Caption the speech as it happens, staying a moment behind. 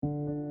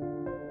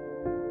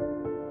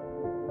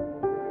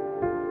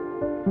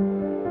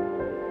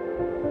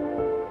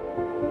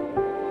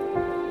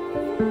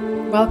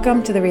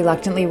Welcome to the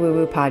Reluctantly Woo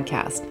Woo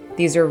podcast.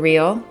 These are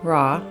real,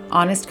 raw,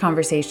 honest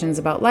conversations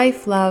about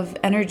life, love,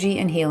 energy,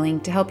 and healing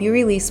to help you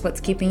release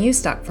what's keeping you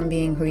stuck from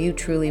being who you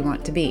truly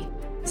want to be,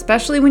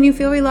 especially when you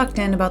feel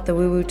reluctant about the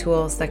woo-woo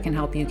tools that can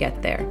help you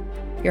get there.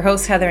 Your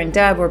hosts, Heather and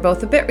Deb, were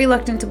both a bit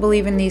reluctant to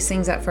believe in these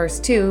things at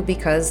first too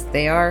because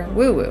they are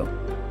woo-woo.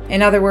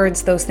 In other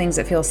words, those things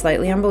that feel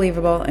slightly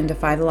unbelievable and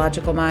defy the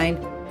logical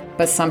mind,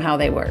 but somehow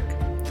they work.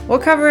 We'll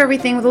cover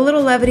everything with a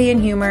little levity and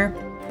humor,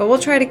 but we'll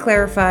try to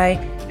clarify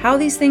how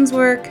these things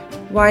work,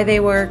 why they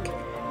work,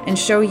 and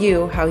show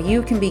you how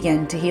you can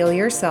begin to heal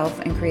yourself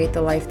and create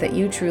the life that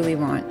you truly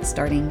want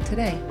starting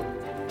today.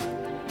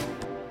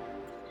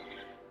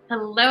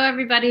 Hello,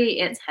 everybody.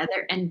 It's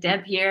Heather and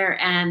Deb here,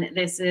 and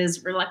this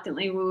is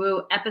Reluctantly Woo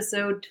Woo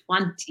episode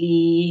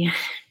 20.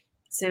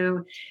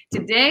 So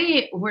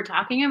today we're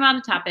talking about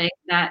a topic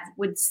that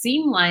would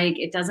seem like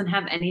it doesn't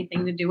have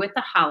anything to do with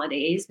the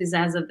holidays, because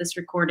as of this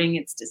recording,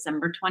 it's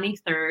December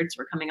 23rd. So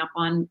we're coming up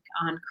on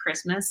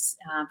Christmas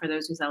for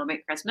those who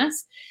celebrate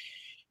Christmas.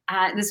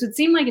 This would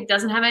seem like it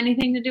doesn't have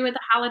anything to do with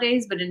the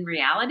holidays, but in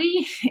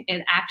reality,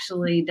 it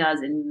actually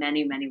does in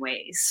many, many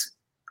ways.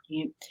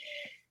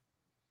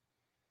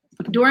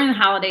 During the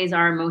holidays,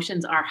 our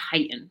emotions are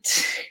heightened.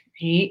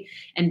 Right?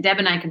 And Deb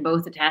and I can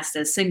both attest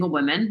as single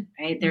women,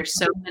 right? There's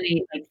so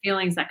many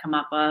feelings that come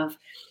up of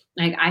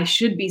I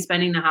should be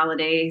spending the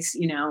holidays,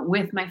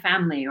 with my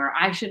family, or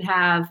I should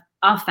have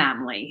a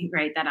family,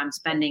 right? That I'm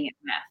spending it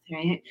with,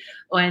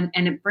 right?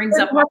 And it brings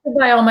up. I have to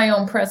buy all my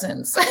own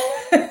presents.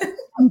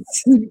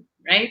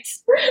 Right?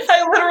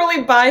 I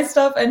literally buy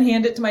stuff and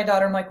hand it to my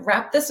daughter. I'm like,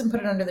 wrap this and put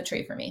it under the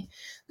tree for me.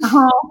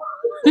 Oh.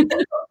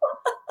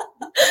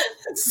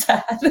 It's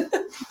sad.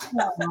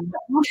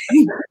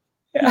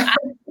 Yeah.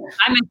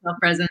 I myself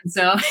present,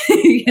 so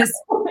yes.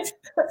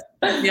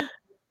 Yeah.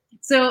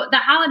 So the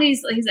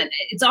holidays, like I said,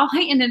 it's all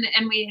heightened,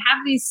 and we have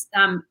these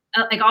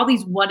all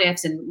these what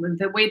ifs and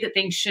the way that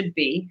things should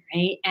be,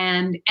 right?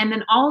 And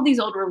then all of these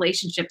old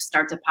relationships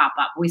start to pop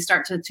up. We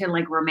start to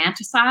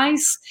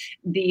romanticize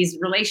these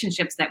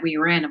relationships that we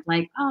were in, of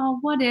oh,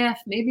 what if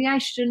maybe I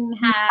shouldn't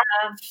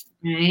have,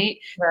 right?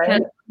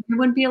 Because I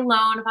wouldn't be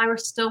alone if I were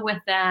still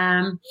with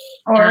them.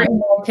 Or in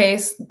my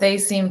case, they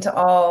seem to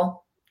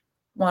all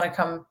want to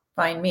come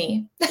find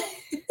me.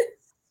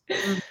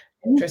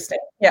 Interesting.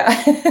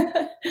 Yeah.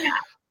 Yeah.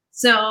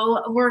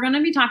 So we're going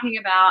to be talking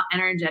about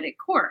energetic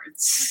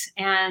cords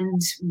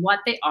and what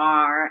they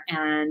are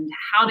and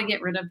how to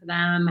get rid of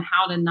them,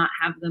 how to not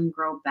have them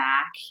grow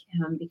back,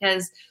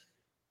 because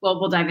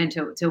we'll dive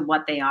into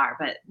what they are.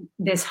 But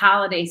this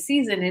holiday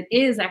season, it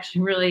is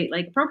actually really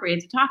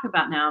appropriate to talk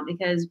about now,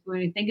 because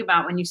when you think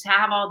about when you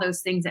have all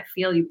those things that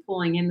feel you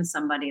pulling into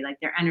somebody, like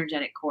their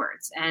energetic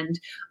cords, and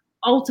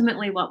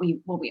ultimately what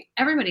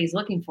everybody's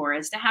looking for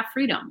is to have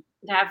freedom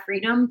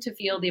to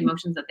feel the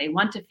emotions that they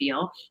want to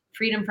feel,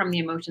 freedom from the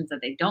emotions that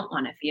they don't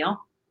want to feel,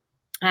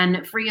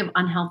 and free of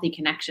unhealthy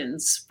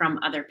connections from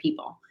other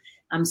people,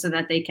 so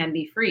that they can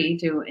be free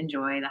to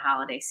enjoy the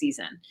holiday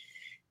season.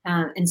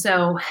 And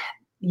so,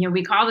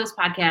 we call this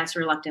podcast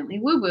Reluctantly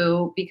Woo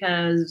Woo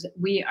because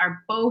we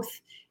are both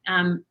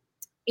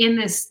in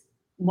this,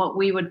 what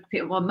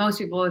most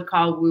people would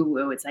call woo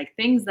woo. It's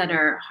things that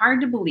are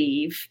hard to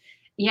believe,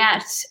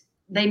 yet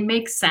they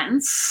make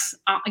sense,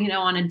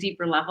 on a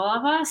deeper level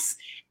of us,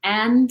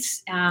 and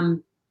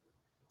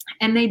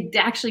they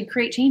actually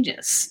create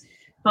changes.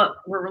 But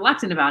we're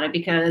reluctant about it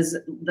because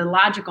the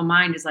logical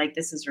mind is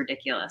this is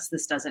ridiculous.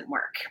 This doesn't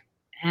work.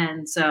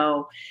 And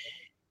so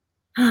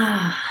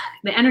the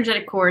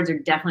energetic cords are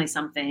definitely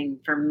something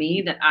for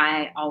me that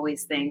I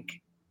always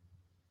think,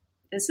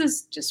 this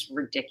is just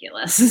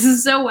ridiculous. This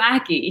is so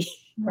wacky.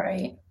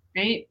 Right.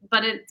 Right.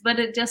 But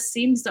it just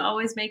seems to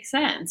always make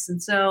sense.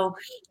 And so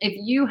if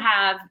you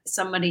have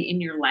somebody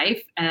in your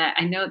life,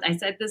 I know I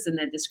said this in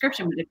the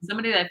description, but if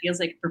somebody that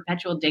feels like a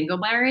perpetual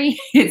dingleberry,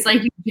 it's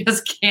you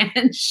just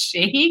can't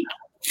shake.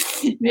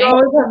 You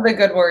always have the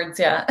good words.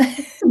 Yeah.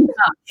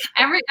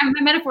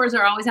 My metaphors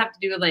always have to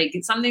do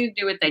with something to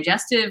do with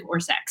digestive or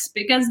sex,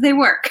 because they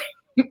work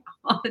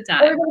all the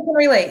time. Everybody can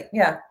relate.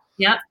 Yeah.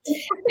 Yep.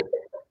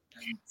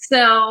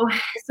 So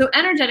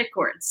energetic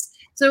cords.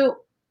 So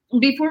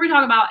before we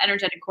talk about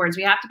energetic cords,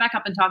 we have to back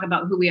up and talk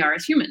about who we are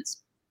as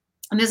humans.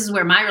 And this is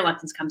where my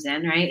reluctance comes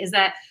in, right? Is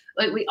that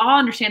we all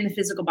understand the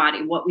physical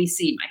body, what we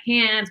see, my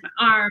hands, my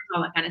arms,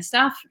 all that kind of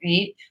stuff,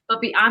 right?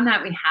 But beyond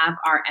that, we have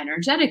our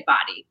energetic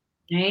body,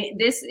 right?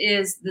 This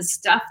is the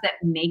stuff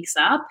that makes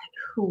up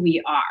who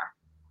we are,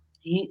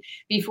 right?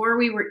 Before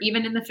we were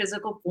even in the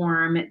physical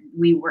form,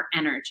 we were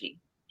energy,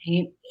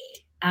 right?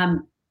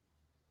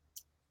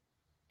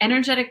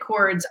 Energetic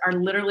cords are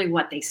literally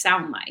what they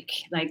sound like.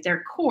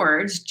 They're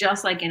cords,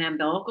 just like an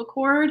umbilical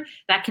cord,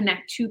 that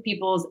connect two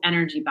people's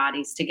energy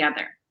bodies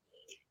together.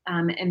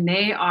 And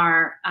they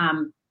are,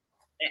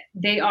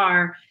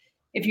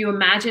 if you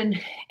imagine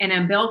an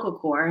umbilical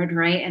cord,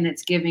 right, and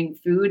it's giving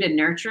food and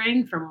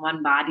nurturing from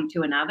one body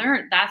to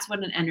another, that's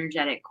what an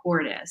energetic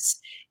cord is.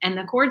 And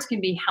the cords can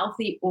be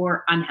healthy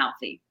or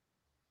unhealthy.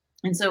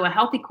 And so a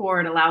healthy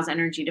cord allows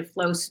energy to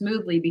flow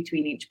smoothly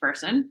between each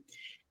person.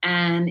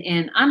 And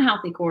in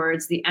unhealthy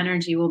cords, the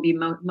energy will be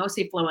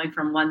mostly flowing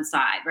from one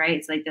side, right?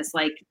 It's like this,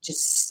 like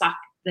just suck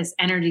this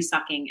energy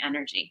sucking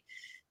energy,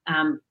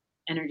 um,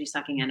 energy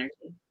sucking energy.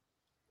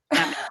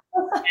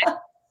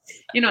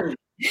 You know,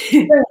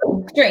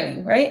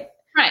 draining, right?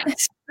 Right.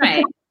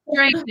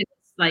 Draining is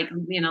like,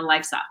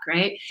 life suck,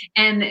 right?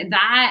 And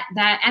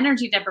that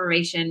energy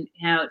deprivation,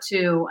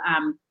 to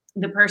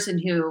the person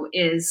who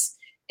is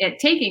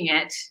taking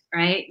it,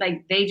 right?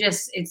 Like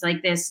it's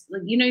like this,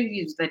 you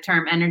use the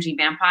term energy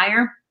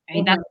vampire, right?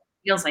 Mm-hmm. That's what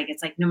it feels like.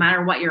 It's like no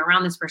matter what, you're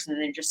around this person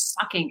and they're just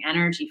sucking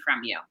energy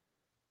from you.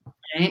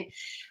 Right.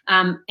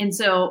 And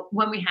so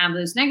when we have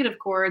those negative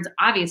cords,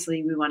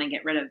 obviously we want to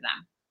get rid of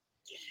them.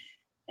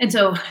 And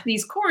so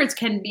these cords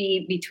can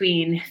be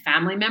between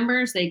family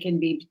members, they can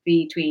be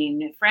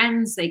between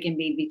friends, they can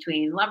be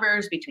between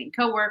lovers, between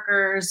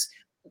coworkers,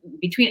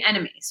 between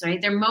enemies,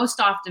 right? They're most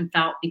often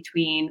felt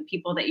between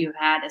people that you've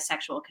had a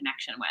sexual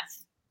connection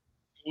with.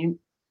 Okay?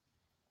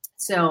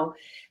 So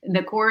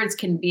the cords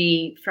can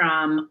be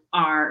from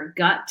our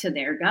gut to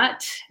their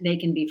gut. They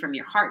can be from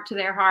your heart to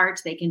their heart.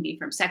 They can be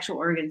from sexual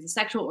organs to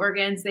sexual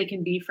organs. They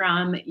can be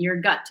from your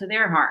gut to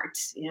their heart,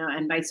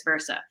 and vice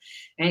versa.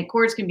 And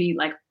cords can be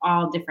like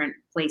all different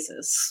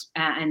places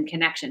and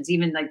connections,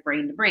 even like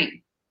brain to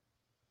brain.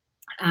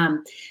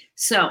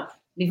 So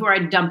before I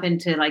dump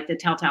into like the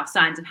telltale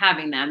signs of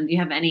having them, do you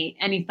have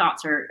any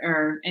thoughts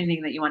or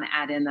anything that you want to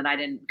add in that I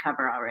didn't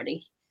cover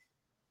already?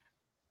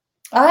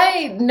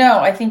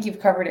 I think you've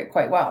covered it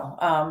quite well.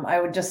 I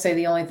would just say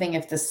the only thing,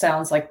 if this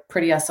sounds like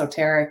pretty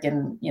esoteric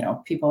and,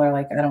 people are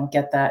like, I don't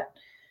get that.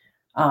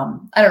 I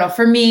don't know.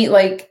 For me,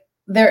 like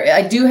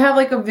I do have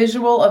like a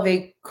visual of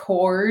a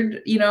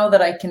cord,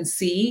 that I can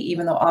see,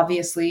 even though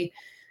obviously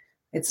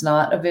it's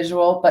not a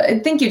visual, but I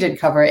think you did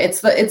cover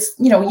it.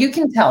 You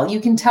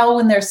can tell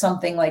when there's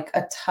something like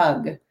a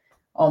tug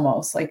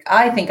almost. Like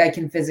I think I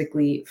can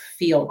physically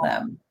feel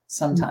them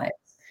sometimes.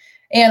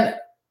 And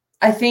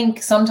I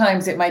think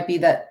sometimes it might be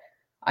that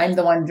I'm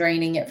the one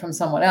draining it from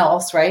someone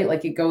else, right?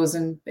 Like it goes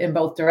in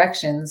both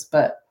directions,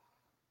 but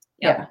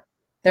yeah,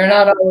 they're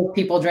not all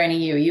people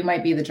draining you. You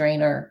might be the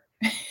drainer.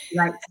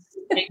 Right.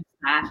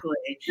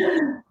 Exactly.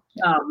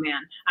 Oh man.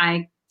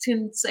 I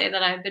can say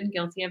that I've been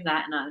guilty of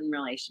that in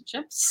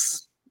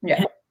relationships.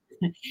 Yeah.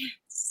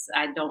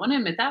 I don't want to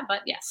admit that,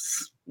 but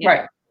yes. Yeah.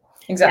 Right.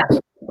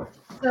 Exactly. Yeah.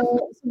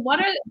 So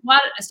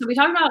so we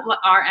talked about what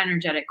are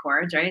energetic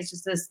cords, right? It's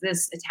just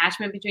this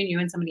attachment between you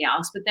and somebody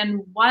else. But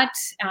then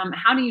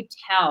how do you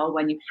tell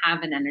when you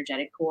have an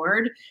energetic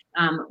cord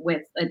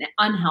with an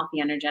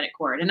unhealthy energetic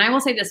cord? And I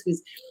will say this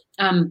because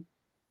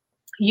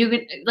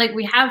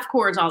we have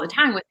cords all the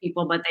time with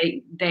people, but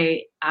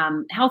they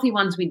healthy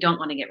ones we don't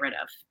want to get rid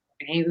of.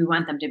 Okay? We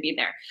want them to be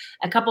there.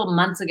 A couple of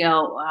months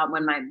ago,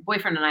 when my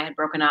boyfriend and I had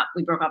broken up,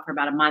 we broke up for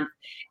about a month,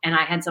 and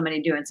I had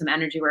somebody doing some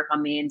energy work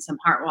on me and some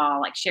heart wall,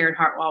 like shared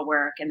heart wall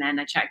work. And then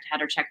I had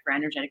her check for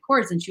energetic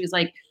cords, and she's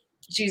like,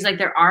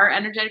 there are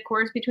energetic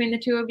cords between the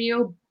two of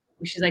you.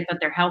 She's like, but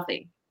they're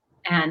healthy,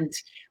 and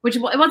which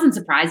it wasn't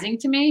surprising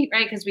to me,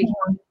 right? Because we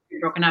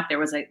broken up, there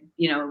was it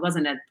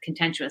wasn't a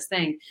contentious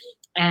thing.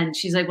 And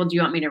she's like, well, do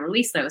you want me to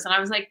release those? And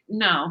I was like,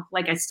 no,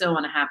 like I still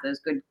want to have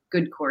those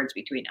good cords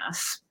between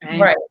us, right?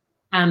 Right.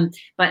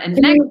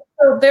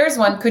 So there's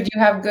one. Could you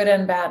have good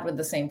and bad with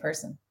the same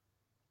person?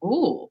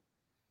 Ooh,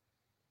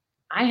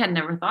 I had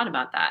never thought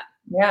about that.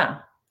 Yeah,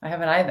 I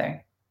haven't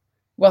either.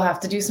 We'll have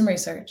to do some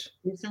research.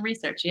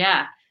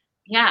 Yeah.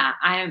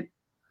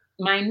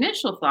 My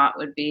initial thought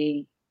would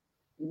be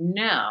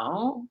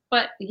no,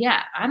 but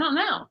yeah, I don't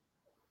know.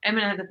 I'm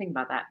gonna have to think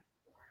about that.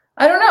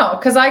 I don't know,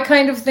 because I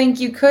kind of think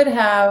you could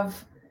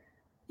have,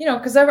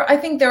 because I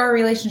think there are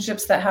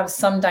relationships that have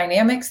some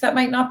dynamics that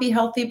might not be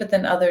healthy, but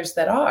then others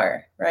that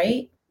are,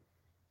 right?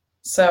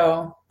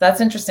 So that's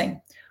interesting.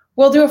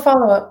 We'll do a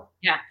follow-up.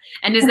 Yeah.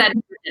 And is that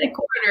a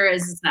cord, or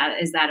is that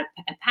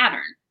a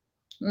pattern?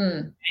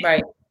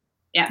 Right.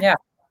 Yeah.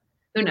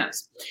 Who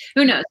knows?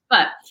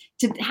 But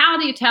how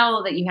do you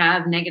tell that you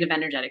have negative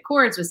energetic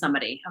cords with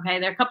somebody? Okay.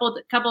 There are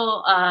a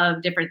couple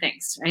of different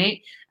things, right?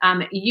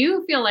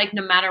 You feel like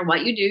no matter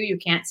what you do, you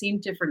can't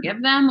seem to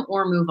forgive them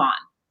or move on,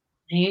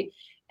 right?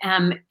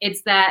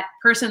 It's that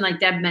person like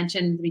Deb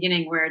mentioned at the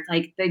beginning where it's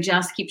like, they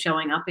just keep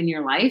showing up in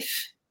your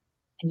life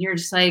and you're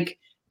just like,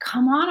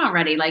 come on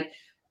already. Like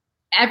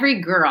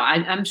every girl,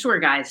 I'm sure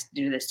guys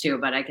do this too,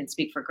 but I can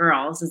speak for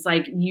girls. It's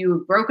like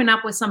you've broken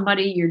up with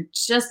somebody, you're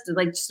just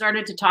like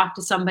started to talk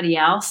to somebody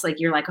else. Like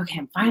you're like, okay,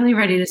 I'm finally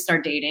ready to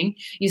start dating.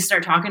 You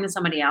start talking to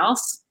somebody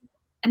else,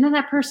 and then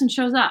that person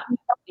shows up.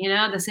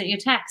 They sent you a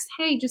text.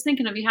 Hey, just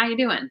thinking of you. How you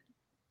doing?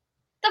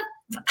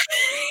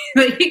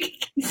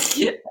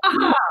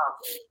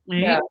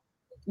 Yeah.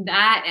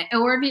 That,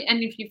 or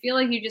if you feel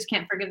like you just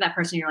can't forgive that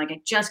person, you're like, I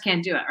just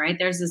can't do it. Right?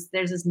 There's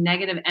this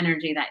negative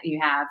energy that you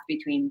have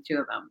between the two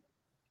of them.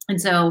 And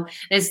so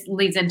this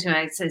leads into,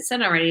 I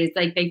said already, it's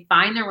like they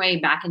find their way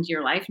back into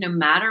your life no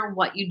matter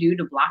what you do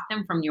to block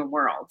them from your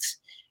world.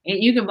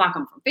 You can block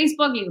them from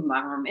Facebook, you can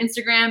block them from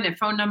Instagram, their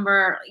phone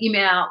number,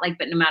 email,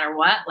 but no matter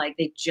what, like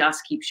they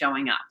just keep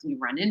showing up. You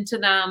run into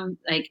them,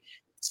 like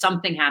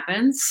something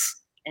happens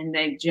and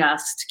they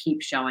just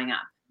keep showing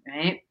up,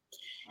 right?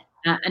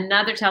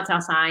 Another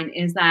telltale sign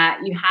is that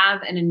you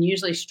have an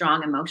unusually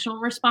strong emotional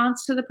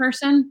response to the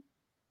person.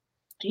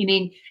 You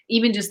need,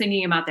 even just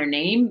thinking about their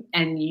name,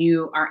 and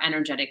you are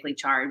energetically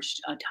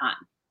charged a ton.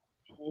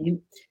 Okay?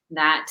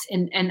 That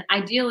and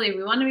ideally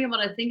we want to be able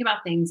to think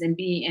about things and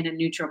be in a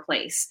neutral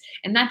place.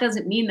 And that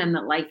doesn't mean then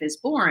that life is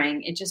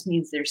boring. It just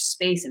means there's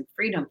space and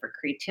freedom for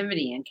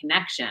creativity and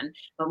connection.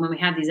 But when we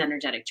have these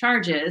energetic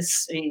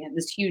charges,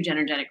 this huge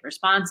energetic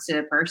response to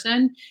a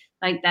person,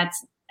 like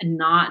that's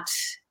not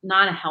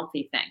a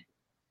healthy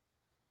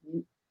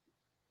thing.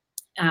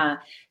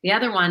 The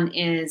other one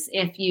is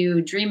if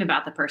you dream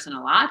about the person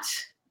a lot,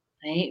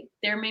 right?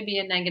 There may be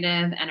a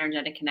negative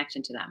energetic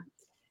connection to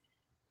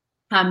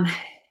them.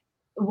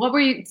 What were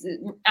you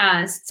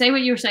say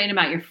what you were saying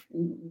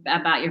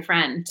about your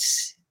friend?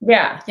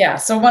 Yeah.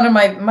 So one of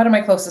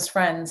my closest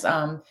friends,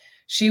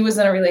 she was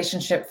in a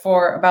relationship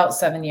for about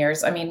 7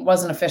 years. I mean,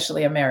 wasn't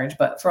officially a marriage,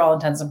 but for all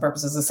intents and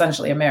purposes,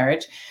 essentially a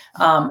marriage.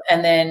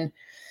 And then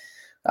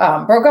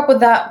broke up with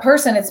that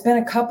person. It's been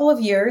a couple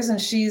of years,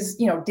 and she's,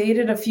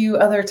 dated a few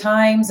other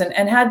times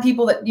and had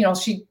people that,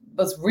 she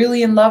was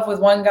really in love with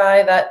one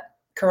guy. That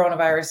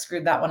coronavirus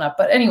screwed that one up.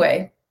 But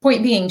anyway,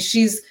 point being,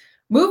 she's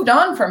moved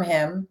on from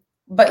him,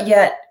 but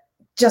yet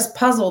just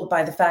puzzled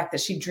by the fact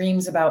that she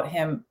dreams about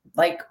him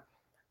like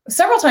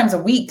several times a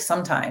week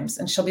sometimes.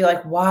 And she'll be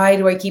like, why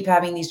do I keep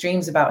having these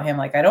dreams about him?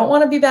 Like, I don't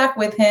want to be back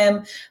with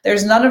him.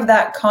 There's none of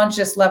that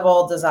conscious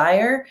level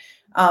desire.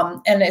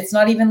 And it's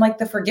not even like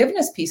the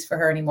forgiveness piece for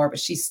her anymore, but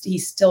he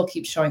still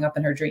keeps showing up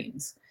in her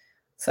dreams.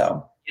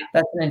 So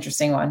that's an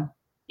interesting one.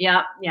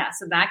 Yeah.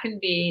 So that can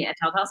be a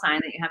telltale sign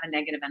that you have a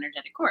negative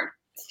energetic cord.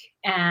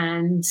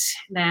 And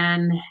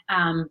then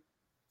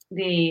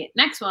the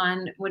next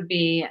one would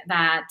be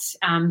that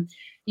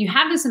you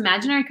have this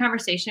imaginary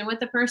conversation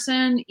with the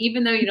person,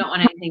 even though you don't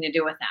want anything to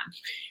do with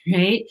them,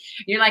 right?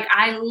 You're like,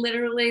 I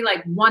literally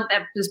want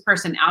this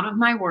person out of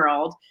my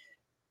world.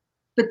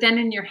 But then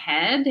in your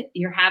head,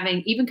 you're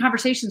having even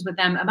conversations with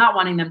them about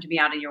wanting them to be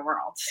out of your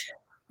world.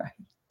 Right.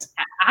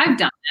 I've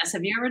done this.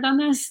 Have you ever done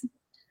this?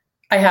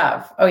 I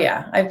have. Oh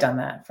yeah, I've done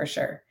that for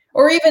sure.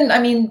 Or even,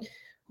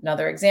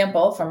 another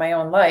example from my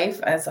own life,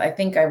 as I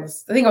think I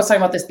was talking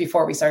about this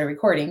before we started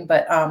recording,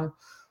 but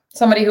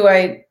somebody who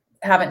I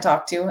haven't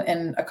talked to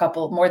in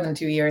more than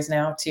 2 years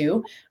now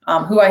too,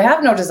 who I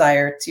have no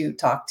desire to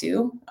talk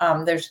to.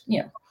 There's,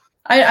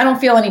 I don't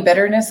feel any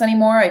bitterness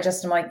anymore. I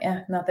just am like,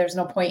 no, there's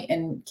no point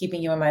in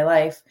keeping you in my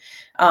life.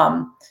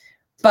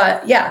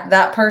 But yeah,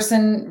 that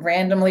person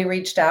randomly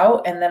reached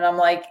out, and then I'm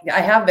like,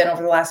 I have been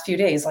over the last few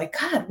days, like,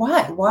 God,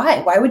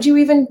 why would you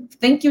even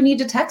think you need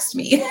to text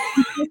me?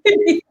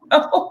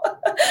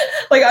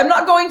 Like, I'm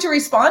not going to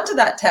respond to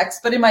that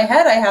text, but in my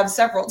head, I have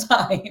several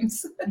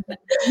times.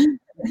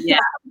 Yeah,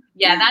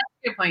 that's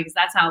a good point, because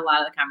that's how a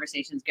lot of the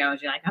conversations go.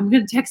 Is you're like, I'm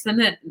going to text them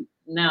that.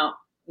 No.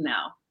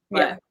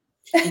 Yeah.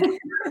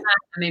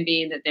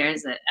 Maybe that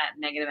there's a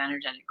negative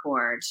energetic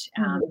cord.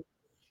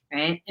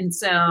 Right. And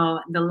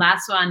so the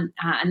last one,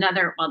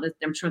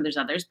 I'm sure there's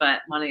others, but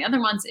one of the other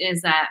ones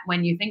is that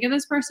when you think of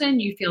this person,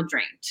 you feel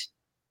drained.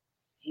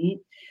 Right?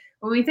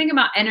 When we think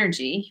about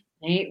energy,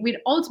 right, we'd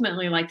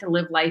ultimately like to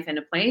live life in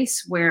a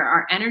place where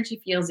our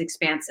energy feels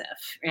expansive.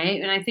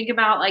 Right. And I think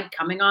about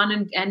coming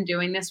on and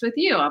doing this with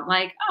you. I'm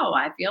like, oh,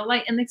 I feel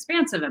light and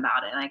expansive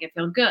about it. Like, I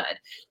feel good.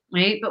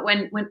 Right. But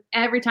when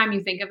every time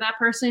you think of that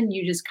person,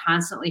 you just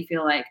constantly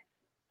feel like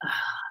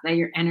that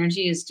your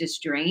energy is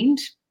just drained.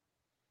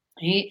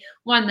 Right?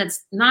 One,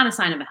 that's not a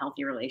sign of a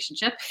healthy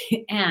relationship,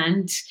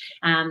 and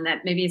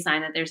that may be a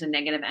sign that there's a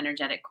negative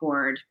energetic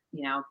cord,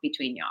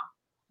 between y'all.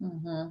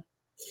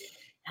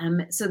 Mm-hmm.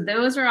 So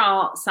those are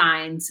all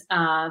signs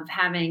of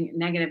having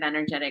negative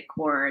energetic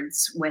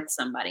cords with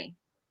somebody.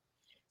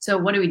 So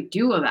what do we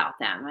do about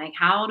them? Like,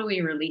 how do we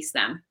release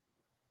them?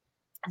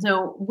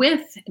 So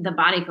with the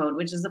body code,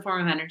 which is the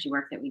form of energy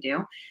work that we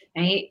do,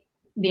 right?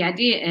 The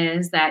idea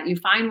is that you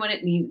find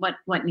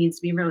what needs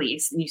to be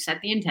released, and you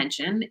set the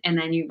intention, and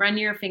then you run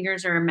your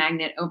fingers or a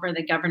magnet over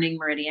the governing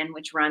meridian,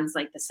 which runs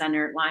like the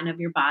center line of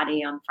your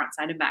body on the front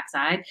side and back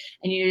side,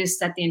 and you just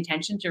set the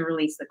intention to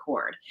release the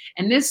cord.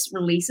 And this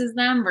releases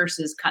them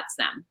versus cuts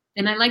them.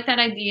 And I like that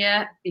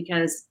idea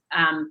because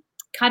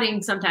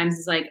cutting sometimes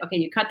is like, okay,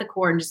 you cut the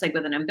cord, and just like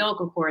with an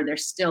umbilical cord,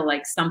 there's still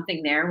like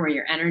something there where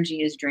your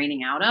energy is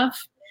draining out of.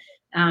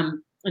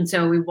 And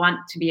so we want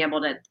to be able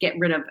to get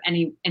rid of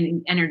any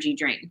energy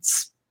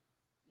drains.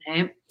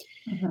 Okay.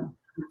 Mm-hmm.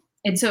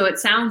 And so it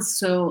sounds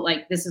so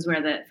like, this is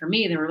where for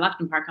me, the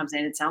reluctant part comes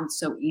in. It sounds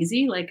so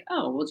easy. Like,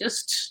 oh, well,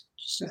 just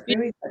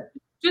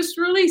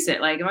release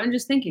it. Like, I'm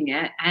just thinking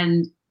it.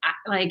 And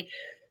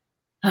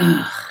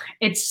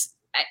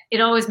it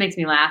always makes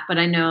me laugh, but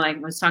I know, I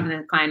was talking to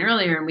the client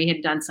earlier, and we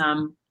had done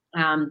some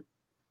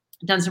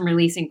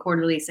releasing, cord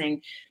releasing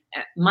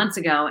months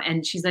ago,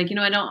 and she's like,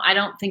 I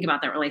don't think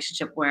about that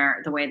relationship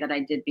the way that I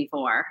did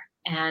before,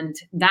 and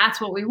that's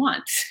what we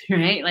want,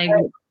 right? Like,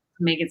 right.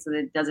 make it so that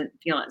it doesn't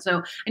feel it.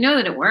 So I know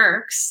that it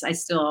works. I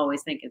still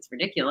always think it's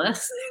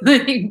ridiculous,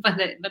 but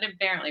it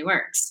apparently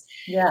works.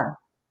 Yeah.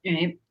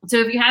 Right. So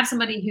if you have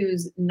somebody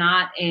who's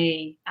not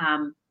a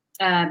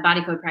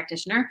body code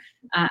practitioner,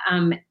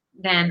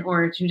 then,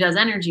 or who does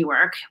energy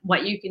work,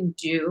 what you can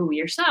do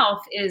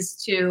yourself is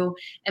to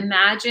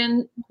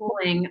imagine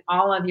pulling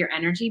all of your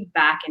energy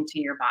back into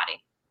your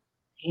body.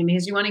 Okay?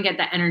 Because you want to get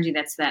that energy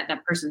that's that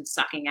person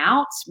sucking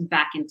out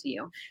back into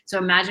you. So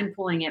imagine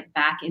pulling it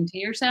back into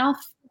yourself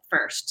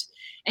first.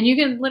 And you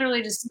can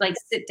literally just like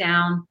sit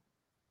down,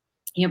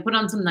 put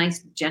on some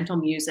nice gentle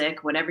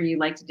music, whatever you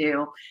like to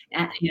do,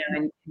 and,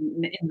 and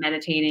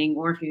meditating,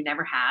 or if you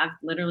never have,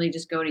 literally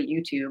just go to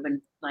YouTube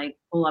and like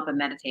pull up a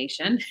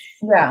meditation.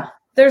 Yeah.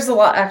 There's a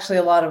lot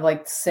of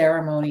like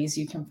ceremonies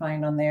you can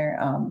find on there.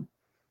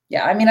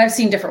 Yeah. I mean, I've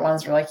seen different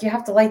ones where like, you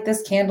have to light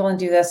this candle and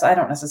do this. I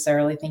don't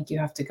necessarily think you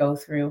have to go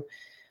through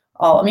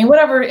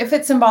whatever, if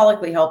it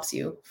symbolically helps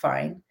you,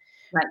 fine.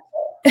 Right.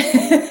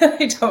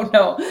 I don't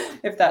know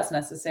if that's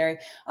necessary.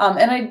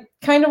 And I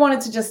kind of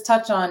wanted to just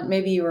touch on,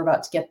 maybe you were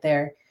about to get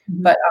there,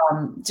 but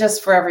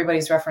just for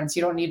everybody's reference,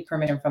 you don't need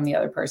permission from the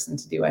other person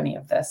to do any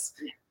of this.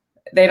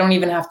 They don't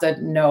even have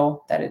to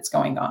know that it's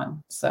going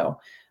on. So,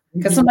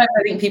 because sometimes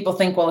I think people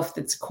think, well, if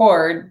it's a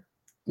cord,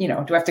 do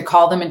I have to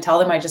call them and tell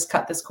them I just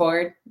cut this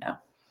cord? No.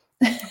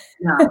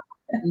 No.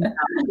 Good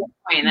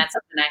point. That's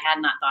something I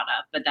had not thought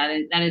of, but that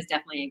is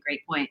definitely a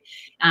great point.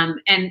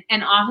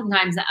 And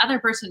oftentimes the other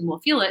person will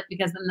feel it,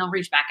 because then they'll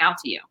reach back out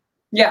to you.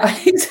 Yeah,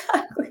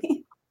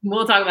 exactly.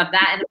 We'll talk about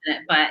that in a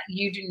minute, but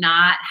you do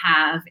not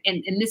have,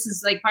 and this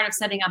is like part of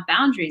setting up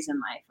boundaries in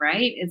life,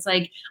 right? It's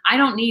like, I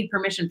don't need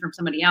permission from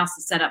somebody else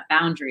to set up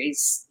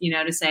boundaries,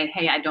 to say,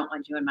 hey, I don't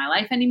want you in my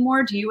life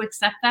anymore. Do you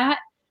accept that?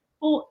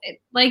 Well,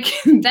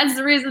 that's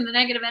the reason the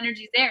negative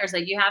energy is there. It's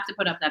like, you have to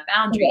put up that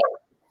boundary. Yeah.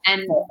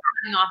 And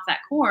cutting off that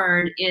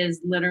cord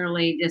is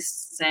literally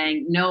just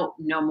saying, no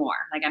more.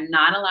 Like, I'm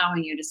not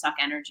allowing you to suck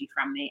energy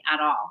from me at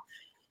all.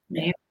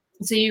 Okay?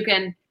 So you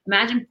can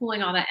imagine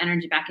pulling all that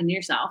energy back into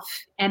yourself,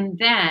 and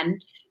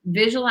then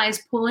visualize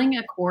pulling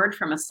a cord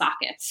from a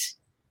socket,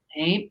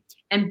 okay?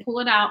 And pull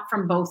it out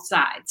from both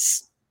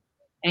sides.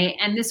 Okay?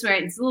 And this way,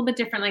 it's a little bit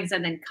different, like I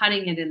said, than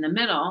cutting it in the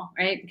middle,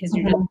 right? Because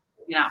you're just pulling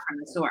it out from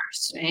the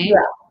source, right?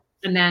 Yeah.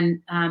 And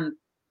then,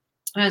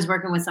 I was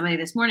working with somebody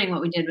this morning.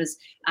 What we did was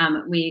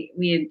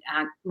we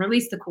had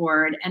released the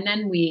cord, and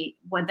then we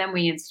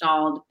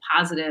installed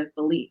positive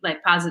belief,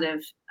 like positive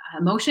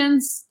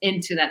emotions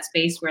into that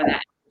space where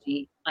that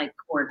energy, like,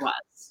 cord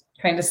was.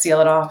 Trying to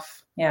seal it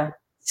off. Yeah,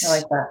 I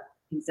like that.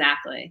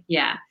 Exactly.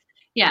 Yeah.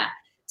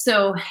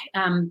 So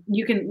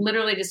you can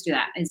literally just do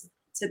that. Is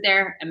sit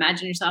there,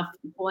 imagine yourself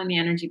pulling the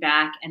energy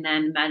back, and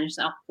then imagine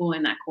yourself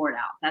pulling that cord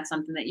out. That's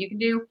something that you can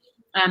do.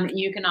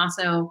 You can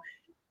also,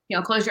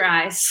 close your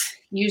eyes,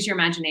 use your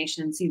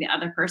imagination, see the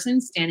other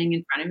person standing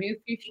in front of you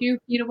a few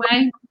feet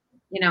away,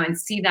 and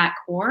see that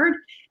cord.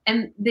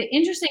 And the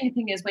interesting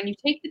thing is, when you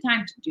take the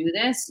time to do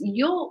this,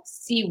 you'll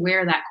see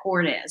where that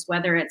cord is,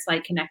 whether it's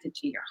like connected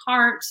to your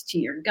heart, to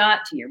your gut,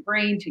 to your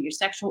brain, to your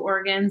sexual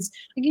organs.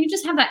 Like, you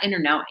just have that inner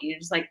knowing. You're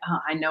just like, oh,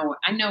 I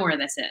know where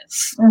this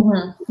is.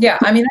 Mm-hmm. Yeah.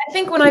 I mean, I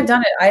think when I've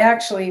done it, I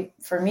actually,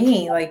 for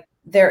me, like,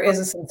 there is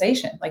a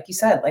sensation, like you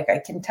said, like, I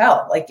can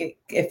tell, like,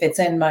 if it's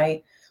in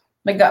my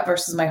gut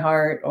versus my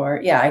heart,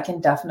 or I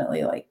can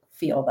definitely like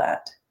feel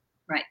that.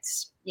 Right.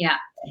 Yeah.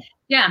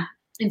 Yeah.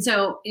 And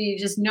so you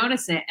just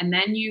notice it, and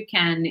then you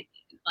can,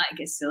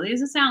 like, as silly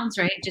as it sounds,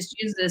 right, just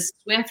use this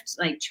swift,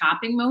 like,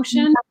 chopping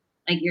motion,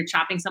 like you're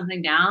chopping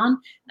something down,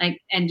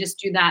 like, and just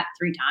do that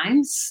 3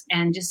 times,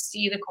 and just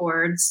see the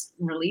cords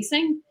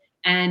releasing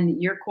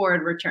and your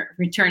cord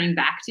returning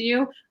back to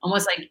you,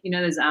 almost like,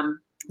 those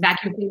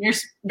vacuum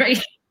cleaners,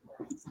 right?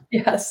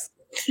 Yes.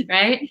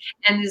 Right.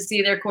 And to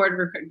see their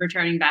cord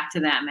returning back to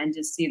them, and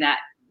just see that,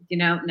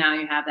 now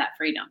you have that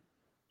freedom.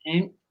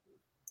 Okay.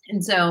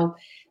 And so,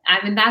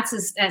 I mean, that's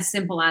as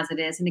simple as it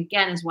is. And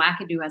again, as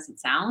wackadoo as it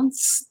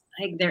sounds,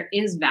 like, there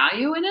is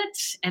value in it.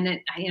 And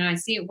I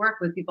see it work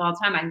with people all the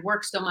time. I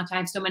work so much. I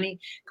have so many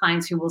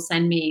clients who will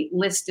send me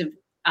list of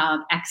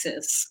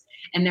exes,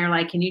 and they're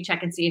like, can you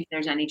check and see if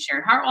there's any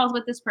shared heart walls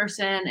with this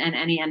person and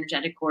any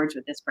energetic cords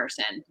with this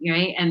person?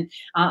 Right. And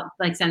I'll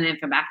like send the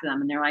info back to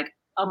them, and they're like,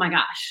 oh my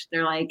gosh,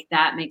 they're like,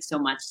 that makes so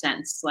much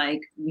sense. Like,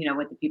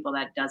 with the people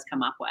that does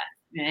come up with.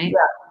 Right.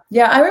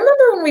 Yeah. I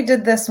remember when we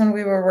did this, when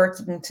we were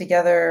working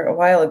together a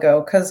while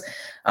ago, because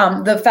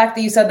the fact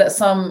that you said that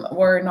some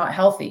were not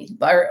healthy,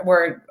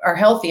 are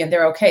healthy and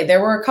they're okay.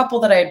 There were a couple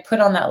that I had put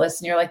on that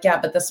list, and you're like, yeah,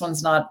 but this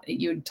one's not,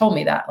 you told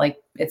me that, like,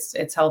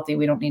 it's healthy.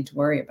 We don't need to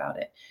worry about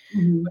it.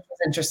 Mm-hmm. Which was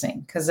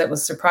interesting, because it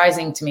was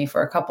surprising to me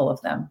for a couple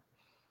of them.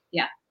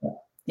 Yeah.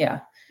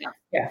 Yeah.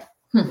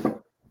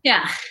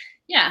 Yeah.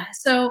 Yeah.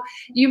 So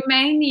you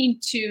may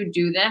need to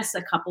do this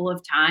a couple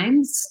of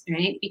times,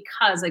 right?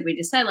 Because like we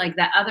just said, like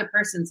that other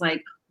person's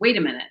like, wait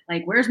a minute,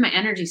 like where's my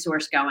energy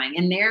source going?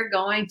 And they're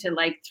going to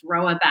like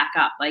throw it back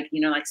up, like,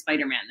 like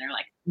Spider-Man. They're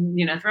like,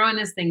 throwing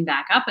this thing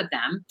back up at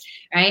them,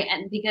 right?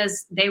 And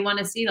because they want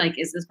to see, like,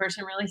 is this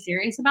person really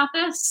serious about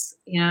this?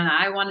 And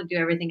I want to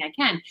do everything I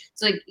can.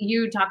 So like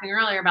you talking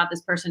earlier about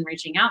this person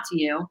reaching out to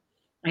you,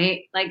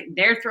 right? Like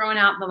they're throwing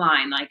out the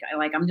line, like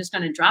I'm just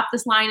going to drop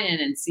this line in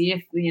and see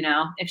if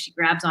she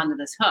grabs onto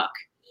this hook.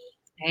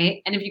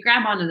 Right. And if you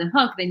grab onto the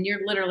hook, then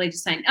you're literally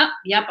just saying, oh,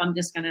 yep, I'm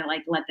just going to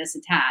like let this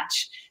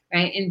attach.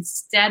 Right.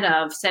 Instead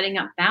of setting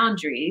up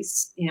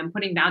boundaries,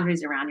 putting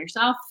boundaries around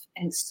yourself.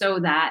 And so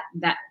that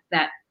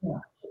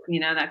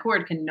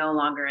cord can no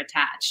longer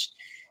attach.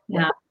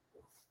 Yeah.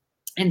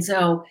 And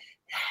so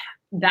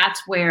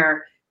that's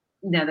where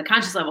the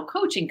conscious level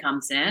coaching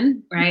comes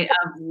in, right?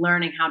 Of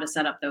learning how to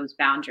set up those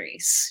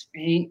boundaries,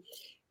 right?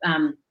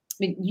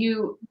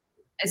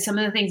 Some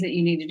of the things that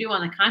you need to do on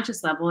the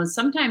conscious level is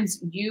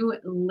sometimes you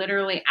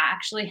literally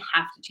actually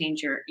have to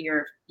change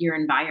your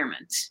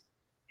environment,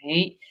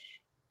 right?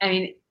 I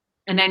mean,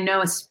 and I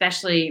know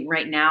especially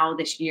right now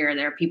this year,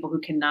 there are people who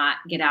cannot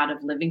get out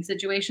of living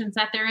situations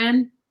that they're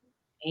in,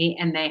 right?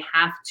 And they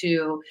have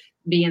to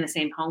be in the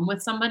same home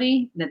with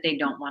somebody that they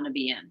don't want to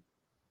be in.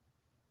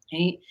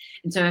 Right?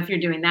 And so if you're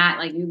doing that,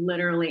 like you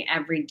literally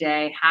every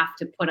day have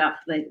to put up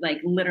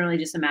like literally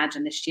just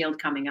imagine the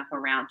shield coming up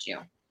around you.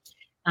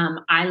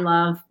 I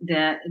love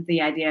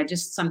the idea,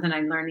 just something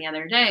I learned the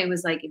other day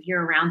was like, if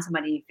you're around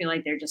somebody, you feel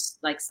like they're just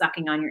like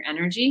sucking on your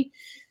energy.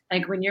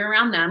 Like when you're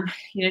around them,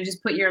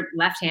 just put your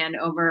left hand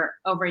over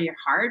your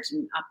heart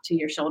and up to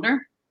your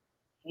shoulder.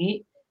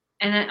 Right?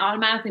 And it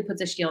automatically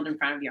puts a shield in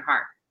front of your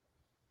heart.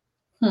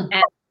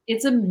 And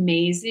it's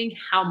amazing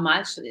how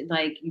much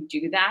like you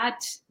do that,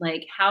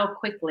 like how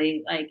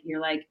quickly, like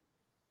you're like,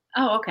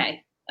 oh,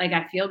 okay. Like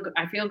I feel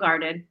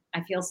guarded.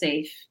 I feel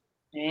safe.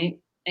 Right.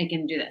 I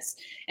can do this.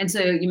 And so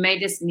you may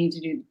just need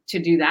to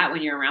do that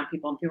when you're around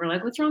people and people are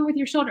like, what's wrong with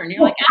your shoulder? And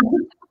you're like,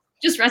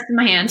 just rest in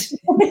my hand.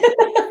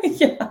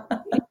 Yeah.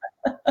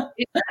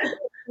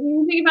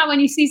 You think about when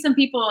you see some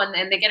people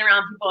and they get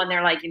around people and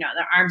they're like,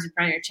 their arms in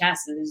front of your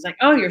chest and it's like,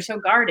 oh, you're so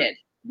guarded.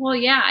 Well,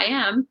 yeah, I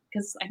am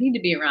because I need to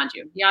be around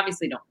you. You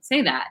obviously don't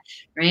say that,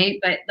 right?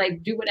 But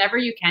like do whatever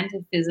you can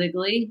to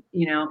physically,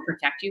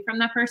 protect you from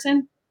that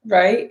person.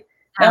 Right.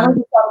 I'm gonna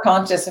be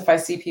self-conscious if I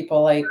see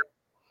people like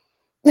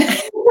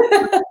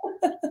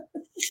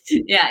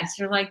yeah,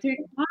 you're like, dude,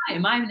 why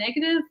am I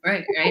negative?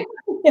 Right.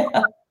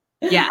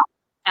 Yeah.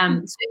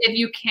 So if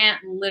you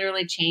can't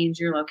literally change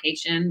your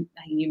location,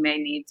 you may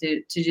need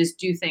to just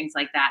do things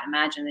like that.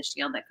 Imagine the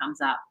shield that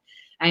comes up.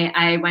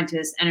 I went to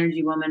this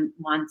energy woman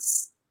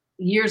once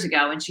years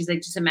ago, and she's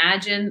like, just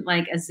imagine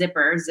like a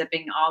zipper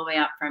zipping all the way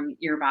up from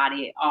your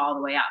body all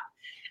the way up.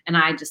 And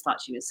I just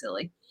thought she was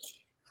silly.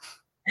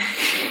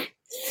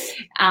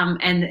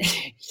 And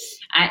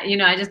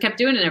I just kept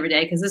doing it every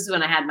day because this is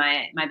when I had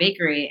my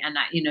bakery and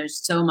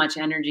so much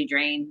energy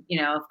drain,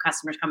 of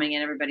customers coming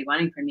in, everybody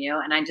wanting from you.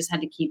 And I just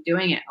had to keep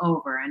doing it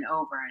over and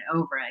over and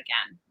over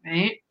again.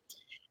 Right.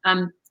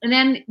 And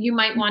then you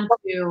might want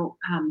to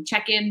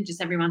check in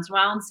just every once in a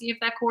while and see if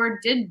that cord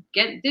did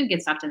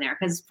get sucked in there.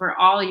 Because for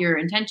all your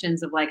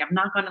intentions of like, I'm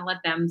not going to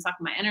let them suck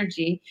my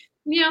energy,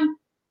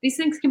 these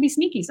things can be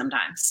sneaky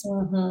sometimes.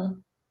 Mm-hmm.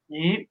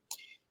 Right?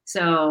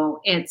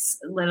 So it's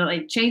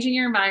literally changing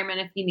your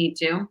environment if you need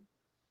to.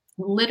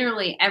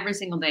 Literally every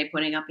single day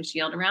putting up a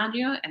shield around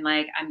you and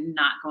like, I'm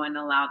not going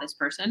to allow this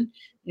person,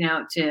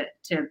 to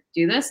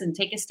do this and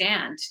take a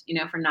stand,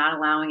 for not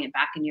allowing it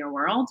back in your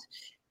world.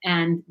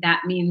 And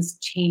that means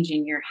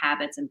changing your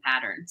habits and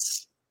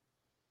patterns,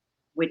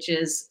 which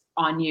is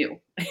on you,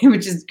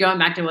 which is going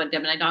back to what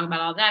Deb and I talk about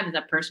all the time, is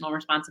that personal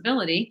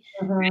responsibility.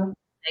 Mm-hmm. Right?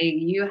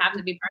 You have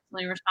to be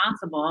personally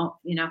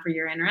responsible, for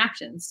your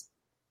interactions.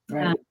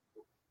 Right.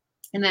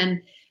 And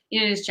then,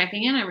 just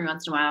checking in every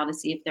once in a while to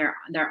see if there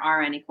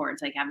are any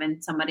cords, like having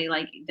somebody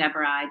like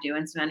Deborah, I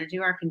doing some energy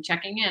work and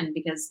checking in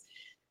because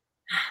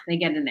they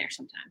get in there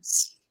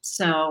sometimes.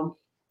 So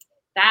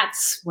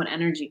that's what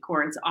energy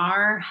cords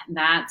are.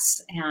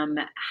 That's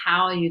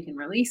how you can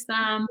release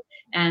them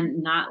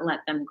and not let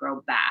them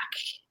grow back.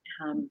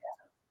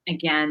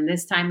 Again,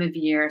 this time of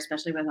year,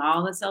 especially with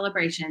all the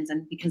celebrations,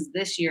 and because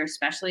this year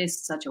especially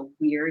is such a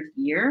weird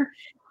year,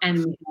 and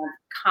we have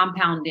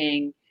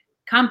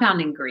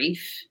compounding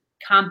grief,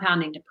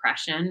 compounding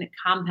depression,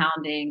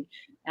 compounding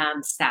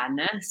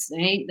sadness,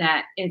 right?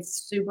 That it's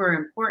super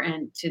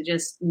important to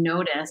just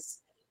notice,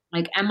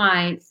 like, am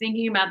I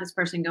thinking about this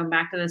person, going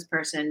back to this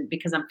person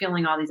because I'm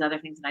feeling all these other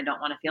things and I don't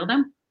want to feel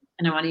them?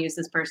 And I want to use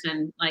this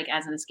person like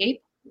as an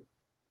escape.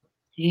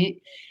 Right?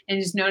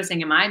 And just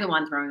noticing, am I the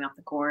one throwing off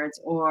the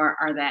cords or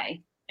are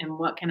they? And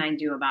what can I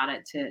do about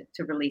it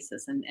to release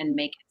this and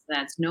make it so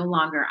that it's no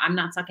longer, I'm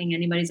not sucking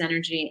anybody's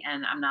energy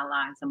and I'm not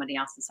allowing somebody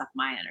else to suck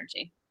my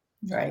energy.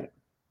 Right.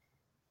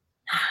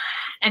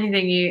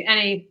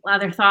 Any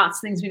other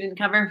thoughts, things we didn't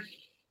cover?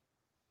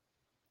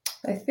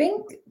 I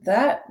think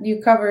that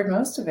you covered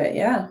most of it.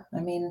 Yeah. I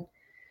mean,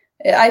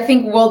 I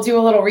think we'll do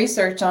a little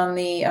research on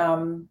the,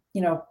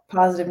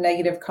 positive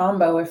negative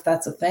combo, if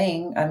that's a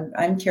thing.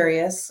 I'm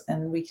curious,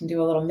 and we can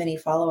do a little mini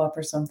follow-up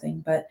or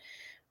something, but,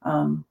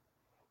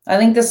 I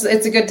think it's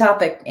a good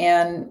topic,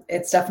 and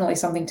it's definitely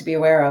something to be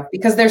aware of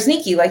because they're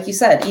sneaky, like you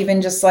said,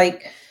 even just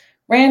like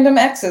random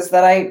exes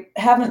that I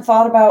haven't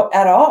thought about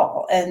at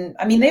all. And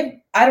I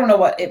mean, I don't know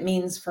what it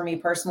means for me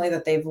personally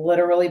that they've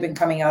literally been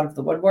coming out of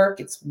the woodwork.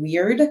 It's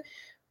weird,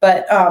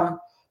 but, how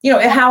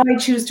I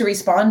choose to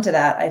respond to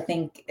that, I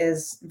think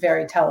is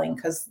very telling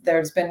because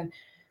there's been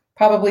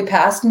probably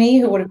past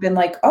me who would have been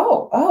like,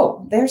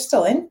 oh, they're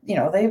still in,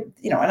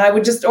 and I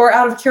would just, or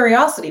out of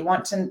curiosity,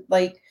 want to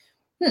like,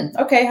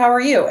 okay, how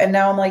are you? And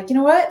now I'm like, you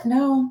know what?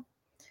 No,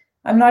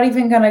 I'm not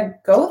even going to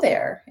go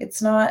there.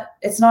 It's not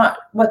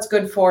what's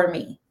good for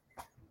me.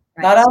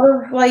 Right. Not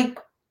out of like,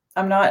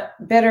 I'm not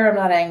bitter. I'm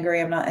not angry.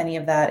 I'm not any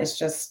of that. It's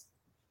just,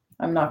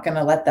 I'm not going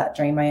to let that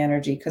drain my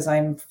energy because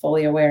I'm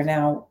fully aware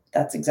now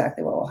that's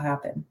exactly what will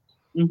happen.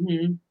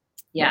 Mm-hmm.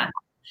 Yeah.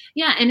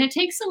 Yeah. And it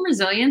takes some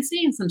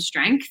resiliency and some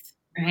strength,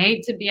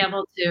 right, to be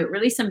able to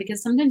release them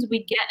because sometimes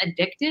we get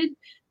addicted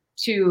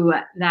to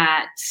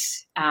that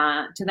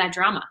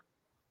drama.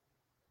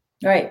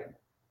 Right.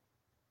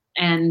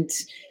 And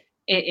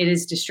it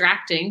is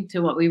distracting to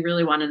what we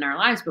really want in our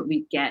lives, but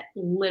we get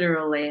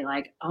literally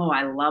like, oh,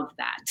 I love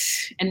that.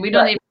 And we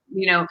don't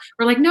even,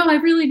 we're like, no, I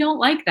really don't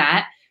like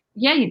that.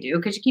 Yeah, you do,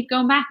 because you keep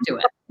going back to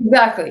it.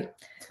 Exactly.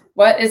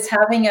 What is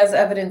having as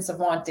evidence of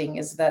wanting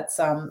is that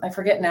I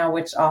forget now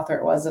which author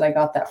it was that I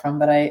got that from,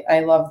 but I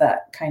love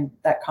that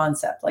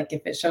concept. Like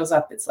if it shows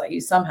up, it's like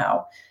you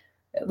somehow,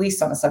 at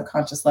least on a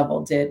subconscious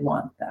level, did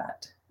want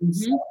that. Mm-hmm.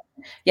 So,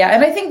 yeah.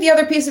 And I think the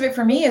other piece of it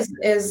for me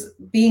is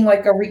being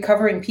like a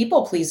recovering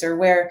people pleaser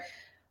where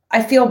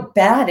I feel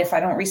bad if I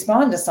don't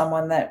respond to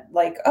someone that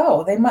like,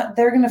 oh,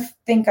 they're going to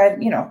think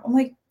I'm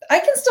like, I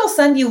can still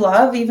send you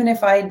love even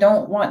if I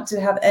don't want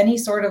to have any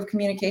sort of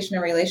communication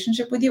or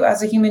relationship with you.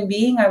 As a human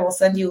being, I will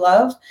send you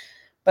love,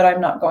 but I'm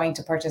not going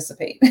to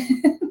participate.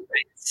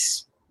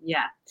 Right.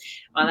 Yeah.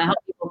 Well, the healthy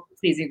people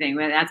pleasing thing,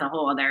 that's a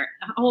whole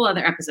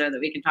other episode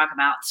that we can talk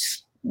about.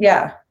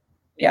 Yeah.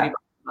 Yeah.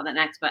 About that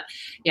next, but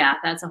yeah,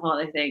 that's a whole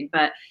other thing.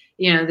 But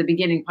the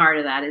beginning part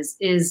of that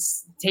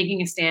is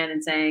taking a stand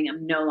and saying,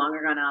 I'm no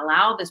longer going to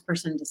allow this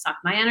person to suck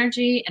my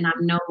energy, and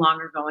I'm no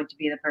longer going to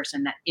be the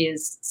person that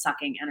is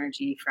sucking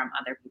energy from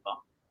other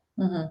people.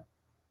 Mm-hmm.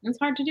 It's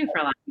hard to do for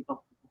a lot of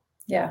people.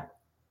 Yeah.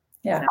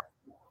 Yeah. So,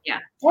 yeah.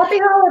 Happy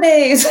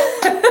holidays.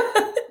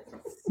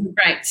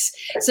 Right.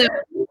 So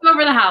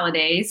over the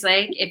holidays,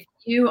 like if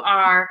you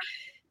are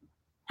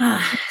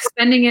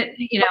spending it,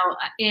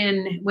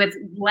 with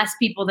less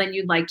people than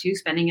you'd like to,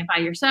 spending it by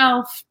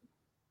yourself,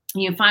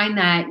 you find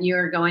that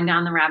you're going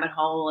down the rabbit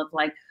hole of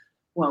like,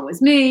 woe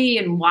is me,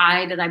 and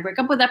why did I break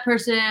up with that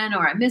person,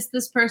 or I missed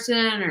this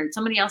person, or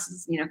somebody else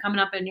is, coming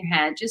up in your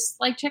head. Just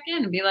like check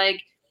in and be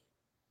like,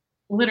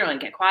 literally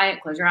get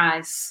quiet, close your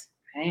eyes.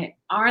 Right?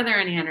 Are there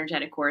any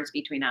energetic cords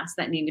between us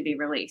that need to be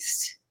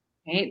released?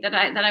 Right? That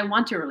I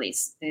want to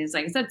release. Is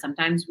like I said,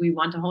 sometimes we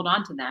want to hold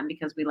on to them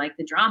because we like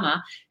the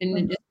drama,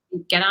 and just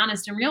get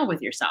honest and real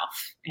with yourself.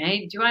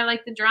 Right? Do I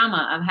like the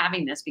drama of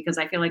having this because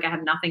I feel like I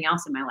have nothing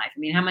else in my life? I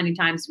mean, how many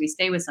times do we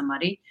stay with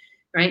somebody,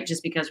 right,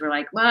 just because we're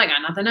like, well, I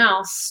got nothing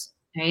else,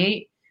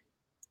 right?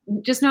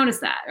 Just notice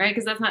that, right?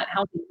 Because that's not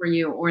healthy for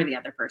you or the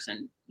other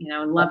person.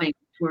 Loving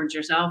towards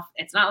yourself,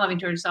 it's not loving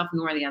towards yourself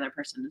nor the other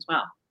person as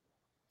well.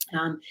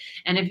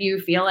 And if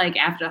you feel like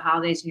after the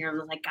holidays and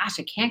you're like, gosh,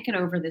 I can't get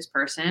over this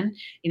person,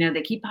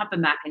 they keep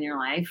popping back in your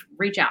life,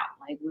 reach out.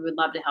 Like, we would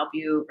love to help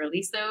you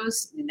release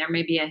those. I mean, there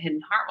may be a hidden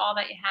heart wall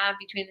that you have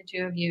between the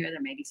two of you. There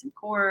may be some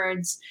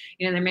cords,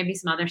 there may be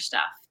some other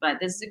stuff, but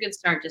this is a good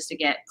start just to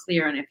get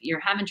clear. And if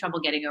you're having trouble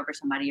getting over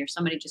somebody, or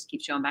somebody just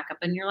keeps showing back up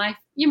in your life,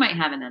 you might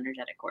have an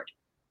energetic cord.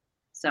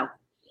 So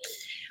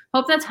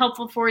hope that's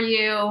helpful for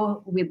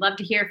you. We'd love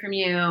to hear from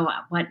you,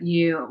 what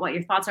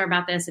your thoughts are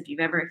about this, if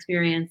you've ever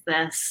experienced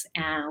this,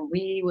 and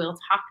we will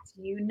talk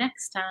to you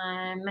next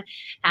time.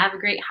 Have a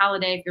great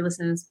holiday if you're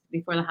listening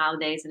before the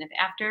holidays, and if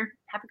after,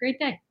 have a great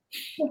day.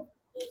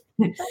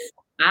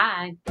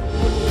 Bye.